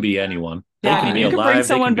 It can be anyone. Yeah, They can be you can alive, bring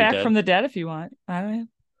someone they can be back dead. from the dead if you want. I don't know.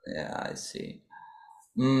 Yeah, I see.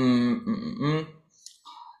 You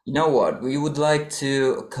know what? We would like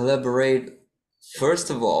to collaborate, first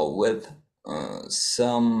of all, with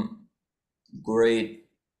some great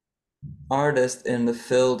artists in the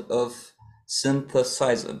field of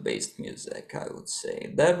synthesizer-based music, I would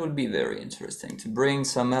say. That would be very interesting, to bring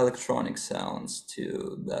some electronic sounds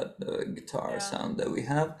to that guitar sound that we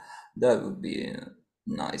have. That would be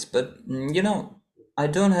nice. But, I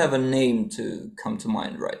don't have a name to come to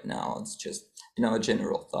mind right now. It's just, a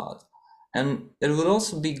general thought. And it would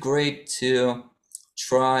also be great to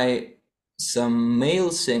try some male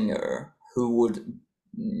singer who would,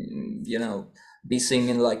 be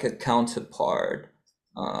singing like a counterpart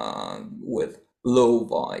with low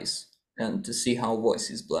voice and to see how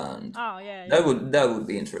voices blend. Oh yeah, That yeah. would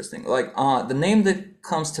be interesting. Like the name that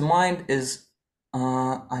comes to mind is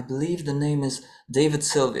I believe the name is David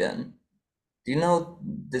Sylvian. Do you know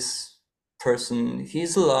this person?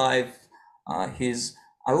 He's alive. He's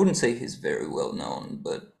I wouldn't say he's very well known,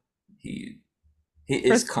 but he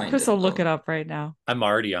is kind Chris of will look known. it up right now. I'm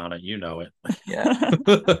already on it. You know it. Yeah,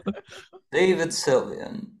 David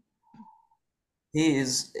Sylvian. He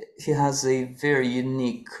has a very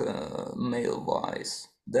unique male voice.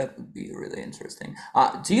 That would be really interesting.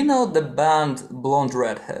 Do you know the band Blonde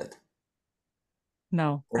Redhead?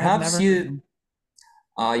 No, I've Perhaps never heard you. them.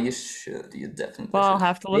 You should. You definitely Well, I'll should.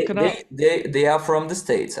 have to look it up. They are from the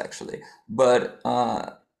States actually, but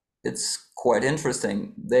it's quite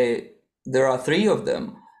interesting. There are three of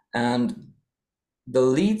them, and the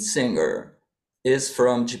lead singer is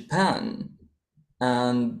from Japan,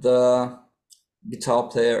 and the guitar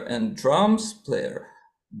player and drums player,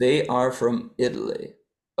 they are from Italy,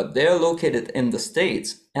 but they're located in the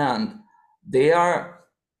States, and they are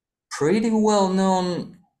pretty well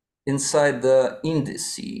known inside the indie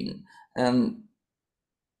scene. And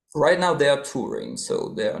right now they are touring,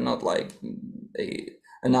 so they are not like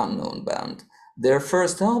an unknown band. Their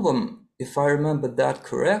first album, if I remember that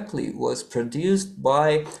correctly, was produced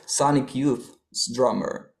by Sonic Youth's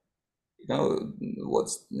drummer. You know,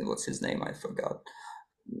 what's his name? I forgot.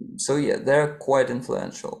 So yeah, they're quite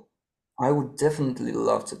influential. I would definitely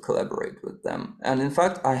love to collaborate with them. And in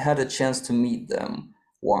fact, I had a chance to meet them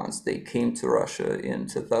once. They came to Russia in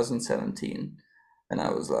 2017. And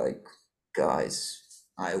I was like, guys,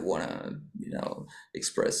 I want to,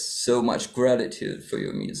 express so much gratitude for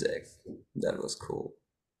your music. That was cool.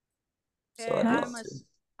 So I'd love to.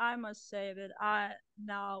 I must say that I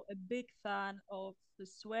now a big fan of the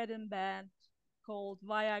Sweden band called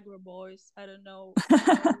Viagra Boys. I don't know.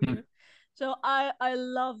 So I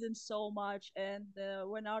love them so much. And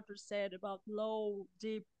when Arthur said about low,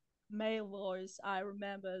 deep male voice, I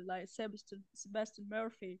remember like Sebastian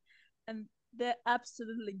Murphy, and they're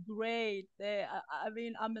absolutely great. I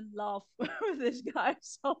mean, I'm in love with this guy.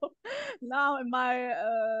 So now, in my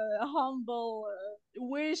humble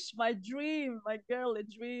wish, my dream, my girly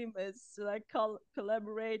dream, is like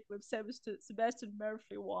collaborate with Sebastian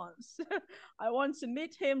Murphy once. I want to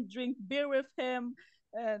meet him, drink beer with him,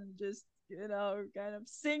 and just kind of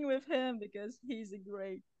sing with him because he's a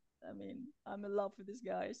great. I mean, I'm in love with these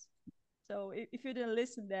guys. So if you didn't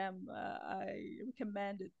listen to them, I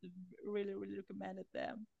recommended, really, really recommended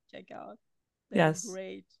them. Check out. They're Yes,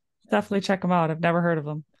 great. definitely check them out. I've never heard of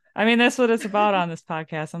them. I mean, that's what it's about on this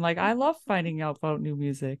podcast. I'm like, I love finding out about new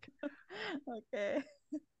music. Okay.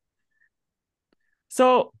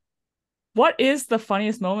 So, what is the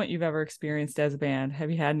funniest moment you've ever experienced as a band? Have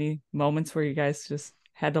you had any moments where you guys just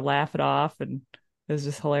had to laugh it off and it was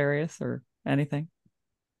just hilarious or anything?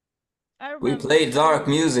 We play dark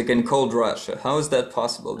music in cold Russia. How is that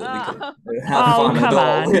possible that we can have fun at come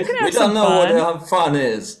all? on. You can have We some don't know fun. what fun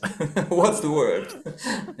is. What's the word?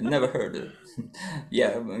 I never heard it.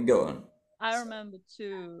 Yeah, go on. I remember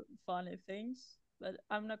two funny things, but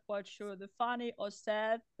I'm not quite sure the funny or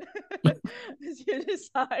sad as you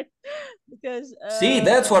decide. Because See,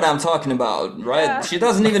 that's what I'm talking about, right? yeah. She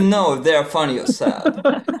doesn't even know if they're funny or sad.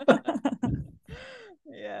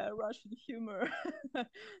 Yeah, Russian humor.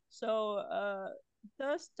 So the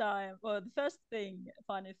first thing,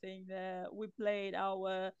 funny thing, we played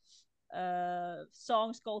our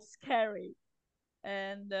songs called Scary,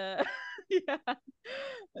 and yeah,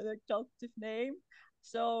 the talkative name.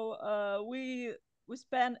 So we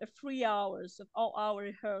spent 3 hours of all our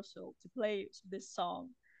rehearsal to play this song,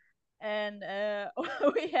 and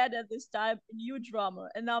we had at this time a new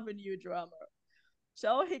drummer, another new drummer.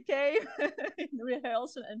 So he came in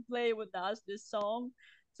rehearsal and played with us this song.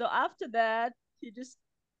 So after that, he just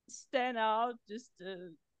stand out, just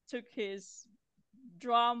took his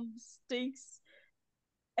drumsticks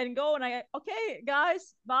and go. And okay,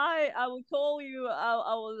 guys, bye. I will call you.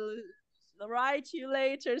 I will write you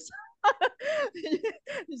later. Just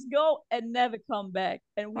go and never come back,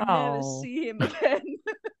 and we never see him again.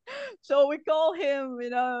 So we call him,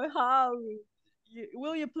 how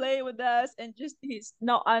will you play with us? And just he's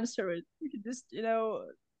not answering. Just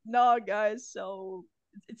no, guys. So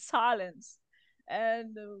it's silence,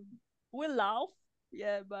 and we laugh.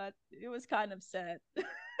 Yeah, but it was kind of sad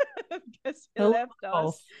because he left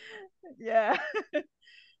us. Yeah.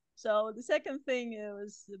 So the second thing, it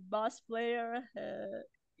was the bass player.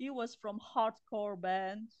 He was from hardcore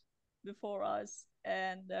band before us,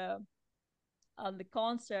 and on the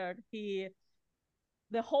concert, the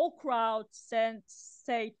whole crowd say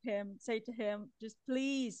to him, just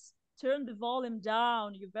please turn the volume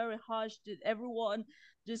down. You're very harsh. Did everyone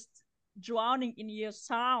just drowning in your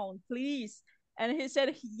sound, please? And he said,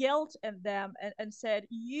 he yelled at them and said,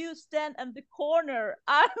 you stand in the corner.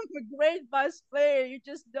 I'm a great bass player. You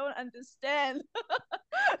just don't understand.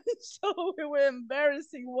 So we were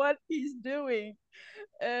embarrassing what he's doing.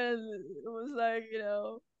 And it was like,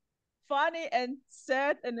 funny and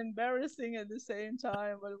sad and embarrassing at the same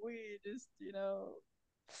time. But we just,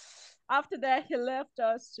 after that, he left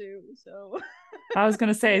us too. So I was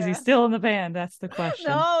gonna say, is he yeah. still in the band? That's the question.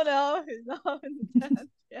 No, he's not in the band.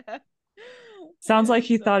 Yeah. Sounds like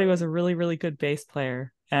he So thought he was a really, really good bass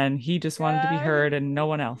player, and he just wanted to be yeah, heard and no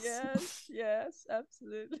one else. yes,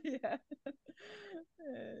 absolutely. Yeah.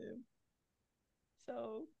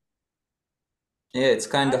 So Yeah, it's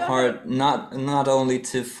kind I of don't hard have. not only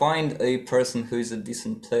to find a person who is a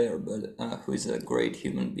decent player, but who is a great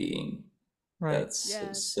human being. Right. That's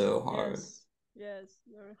Yes, so hard. yes,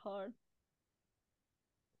 very hard.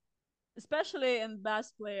 Especially in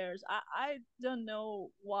bass players. I don't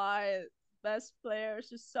know why bass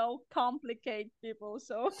players is so complicate people,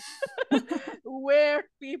 so weird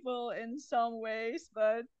people in some ways,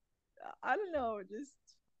 but I don't know, just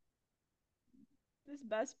these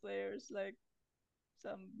bass players, like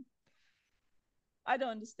some, I don't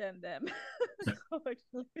understand them. So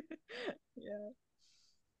actually, yeah.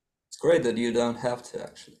 It's great that you don't have to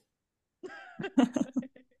actually.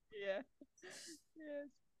 Yeah. Yes.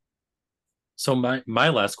 So my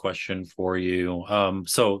last question for you.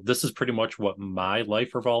 So this is pretty much what my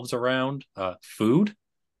life revolves around. Food.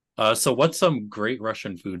 So what's some great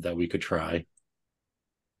Russian food that we could try?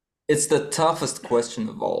 It's the toughest question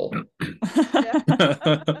of all.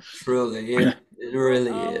 Yeah. Truly, it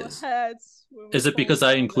really Our is. heads when we Is it fall because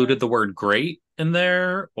I down included there. the word great in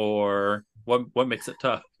there, or what makes it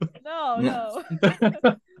tough? No.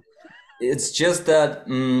 It's just that,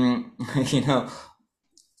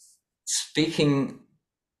 speaking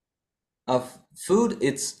of food,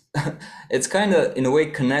 it's it's kind of in a way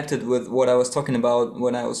connected with what I was talking about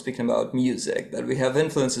when I was speaking about music, that we have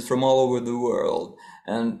influences from all over the world.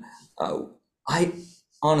 And I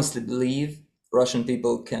honestly believe Russian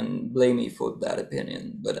people can blame me for that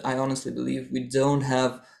opinion, but I honestly believe we don't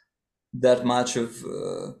have that much of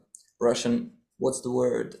Russian, what's the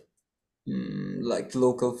word? Like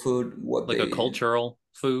local food, what Like a they, cultural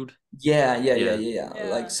food? yeah, like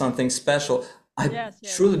Yeah. something special. I Yes.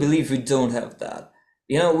 truly believe we don't have that.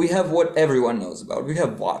 We have what everyone knows about. We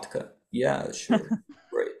have vodka. Yeah, sure.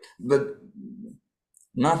 Great. But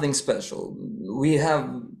nothing special. We have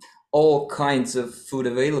all kinds of food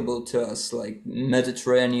available to us, like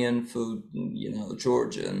Mediterranean food,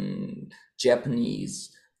 Georgian,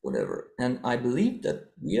 Japanese, whatever. And I believe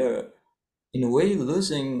that we are, in a way,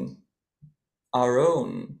 losing our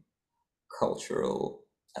own cultural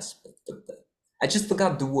aspect of that. I just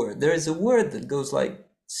forgot the word. There is a word that goes like Like a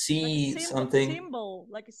C something. symbol,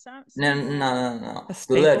 like a No, symbol. no. A The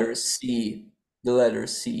staple. letter C. The letter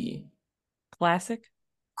C. Classic.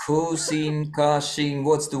 Cuisine, kashin.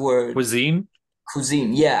 What's the word? Cuisine?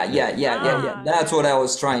 Cuisine. Yeah. That's what I Yeah.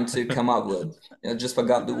 was trying to come up with. I just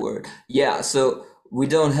forgot the word. Yeah. So we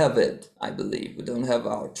don't have it. I believe we don't have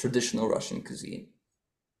our traditional Russian cuisine.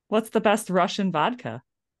 What's the best Russian vodka?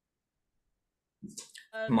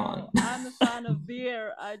 Come No, on. I'm a fan of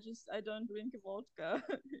beer. I don't drink vodka.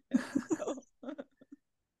 So.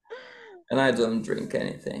 And I don't drink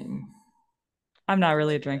anything. I'm not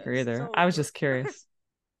really a drinker either. I was just curious.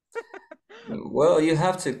 Well, you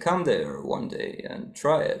have to come there one day and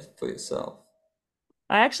try it for yourself.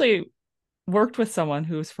 I actually worked with someone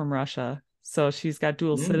who's from Russia, so she's got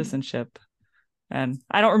dual citizenship. And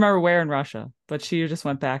I don't remember where in Russia, but she just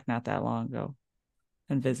went back not that long ago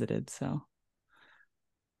and visited. So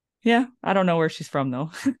yeah, I don't know where she's from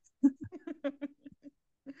though.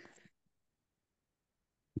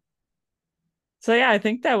 So yeah, I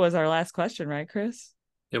think that was our last question, right, Chris?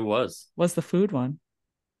 It was the food one.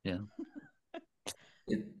 Yeah.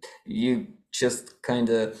 You just kind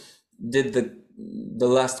of did the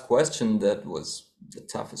last question that was the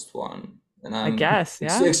toughest one. And I I'm guess,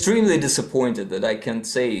 yeah. extremely disappointed that I can't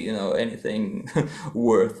say, anything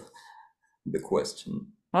worth the question.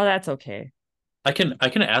 Oh, that's okay. I can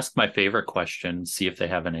ask my favorite question, see if they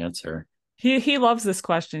have an answer. He loves this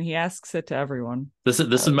question. He asks it to everyone. This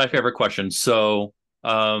is my favorite question. So,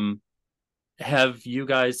 have you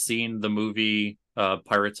guys seen the movie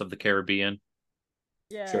Pirates of the Caribbean?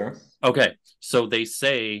 Yes. Sure. Okay, so they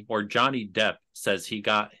say, or Johnny Depp says he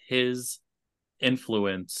got his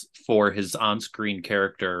influence for his on-screen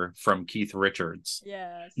character from Keith Richards.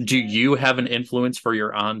 Yes. Do you have an influence for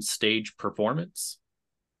your on-stage performance?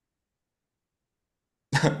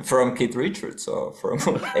 From Keith Richards or from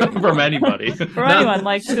anyone? From anybody. From anyone,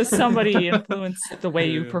 like just somebody influenced the way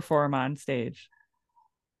you perform on stage.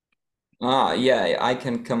 Yeah, I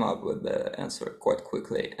can come up with the answer quite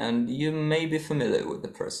quickly, and you may be familiar with the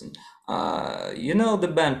person. You know the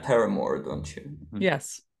band Paramore, don't you?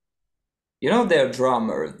 Yes. You know their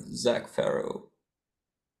drummer, Zach Farrow.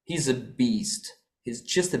 He's a beast. He's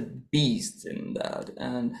just a beast in that.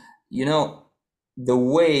 And you know, the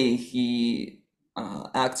way he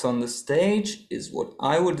acts on the stage is what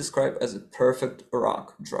I would describe as a perfect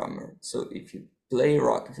rock drummer. So if you play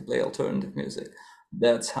rock, if you play alternative music,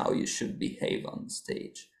 that's how you should behave on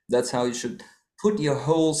stage. That's how you should put your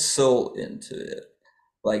whole soul into it.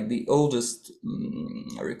 Like the oldest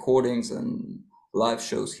recordings and live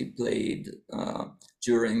shows he played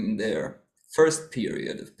during their first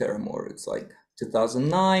period of Paramore, it's like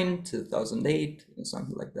 2009, 2008, or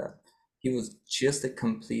something like that. He was just a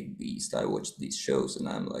complete beast. I watched these shows and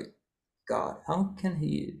I'm like, God, how can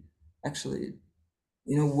he actually,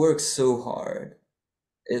 work so hard?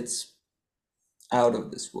 It's out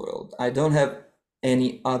of this world. I don't have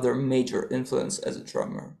any other major influence as a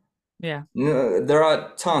drummer. Yeah. There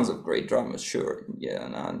are tons of great drummers, sure. Yeah,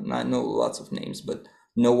 and I know lots of names, but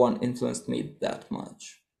no one influenced me that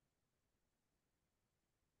much.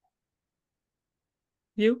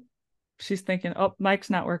 You? She's thinking, oh,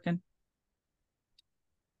 mic's not working.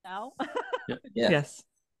 Now? Yeah. Yes.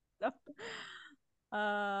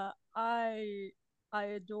 I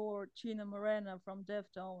adore Gina Moreno from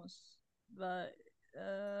Deftones, but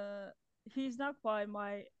he's not quite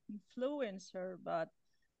my influencer, but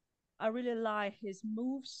I really like his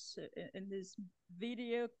moves in these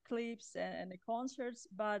video clips and the concerts.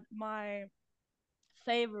 But my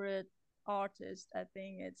favorite artist, I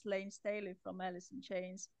think it's Lane Staley from Alice in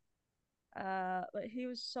Chains. But he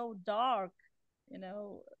was so dark, you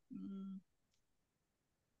know,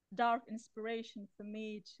 dark inspiration for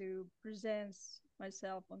me to present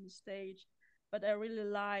myself on the stage. But I really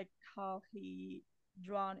like how he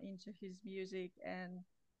drawn into his music and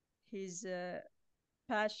his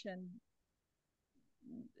passion.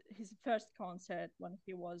 His first concert when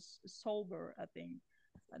he was sober, I think,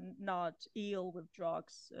 and not ill with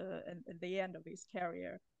drugs at the end of his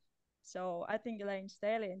career. So I think Elaine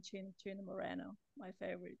Staley and Chino Moreno, my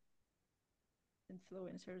favorite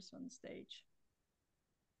influencers on stage.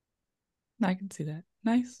 I can see that.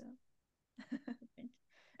 Nice. So, thank you.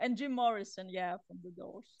 And Jim Morrison, yeah, from the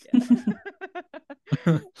Doors.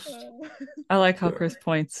 Yeah. I like how Chris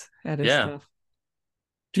points at his stuff.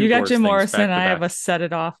 Two you got Doors Jim things Morrison. back to I have back. a Set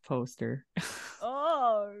It Off poster.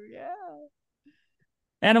 Oh, yeah.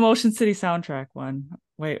 And a Motion City soundtrack one.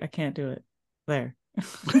 Wait, I can't do it. There.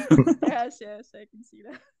 Yes, I can see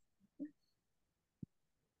that.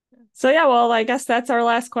 So yeah, well, I guess that's our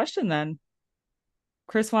last question then.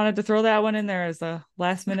 Chris wanted to throw that one in there as a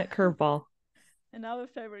last minute curveball. Another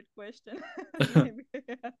favorite question.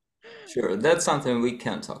 Sure, that's something we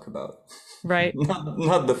can talk about. Right.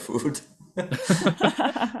 not the food.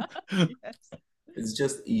 Yes. It's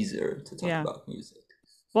just easier to talk about music.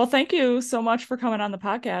 Well, thank you so much for coming on the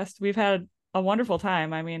podcast. We've had a wonderful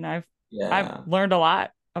time. I mean, I've learned a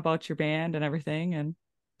lot about your band and everything, and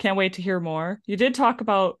can't wait to hear more. You did talk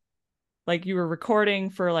about like you were recording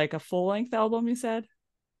for like a full-length album, you said?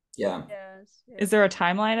 Yeah. Yes. Is there a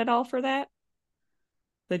timeline at all for that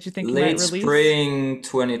you think you Late might release? spring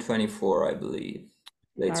 2024, I believe.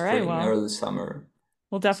 Late spring, well, early summer.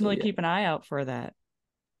 We'll definitely keep an eye out for that.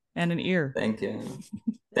 And an ear. Thank you.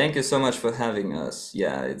 Thank you so much for having us.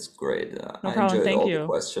 Yeah, it's great. No problem. I enjoyed Thank all you. the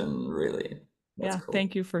questions, really. That's cool.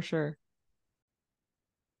 Thank you for sure.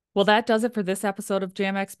 Well, that does it for this episode of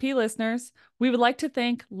JAMXP, listeners. We would like to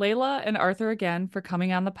thank Layla and Arthur again for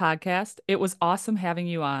coming on the podcast. It was awesome having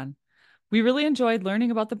you on. We really enjoyed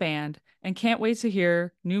learning about the band and can't wait to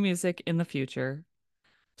hear new music in the future.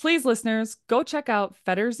 Please, listeners, go check out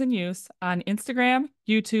Fetters In Use on Instagram,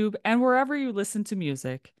 YouTube, and wherever you listen to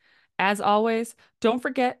music. As always, don't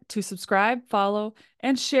forget to subscribe, follow,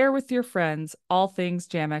 and share with your friends all things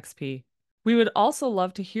JAMXP. We would also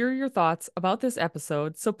love to hear your thoughts about this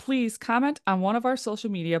episode, so please comment on one of our social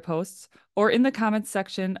media posts or in the comments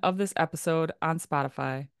section of this episode on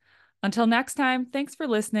Spotify. Until next time, thanks for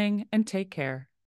listening and take care.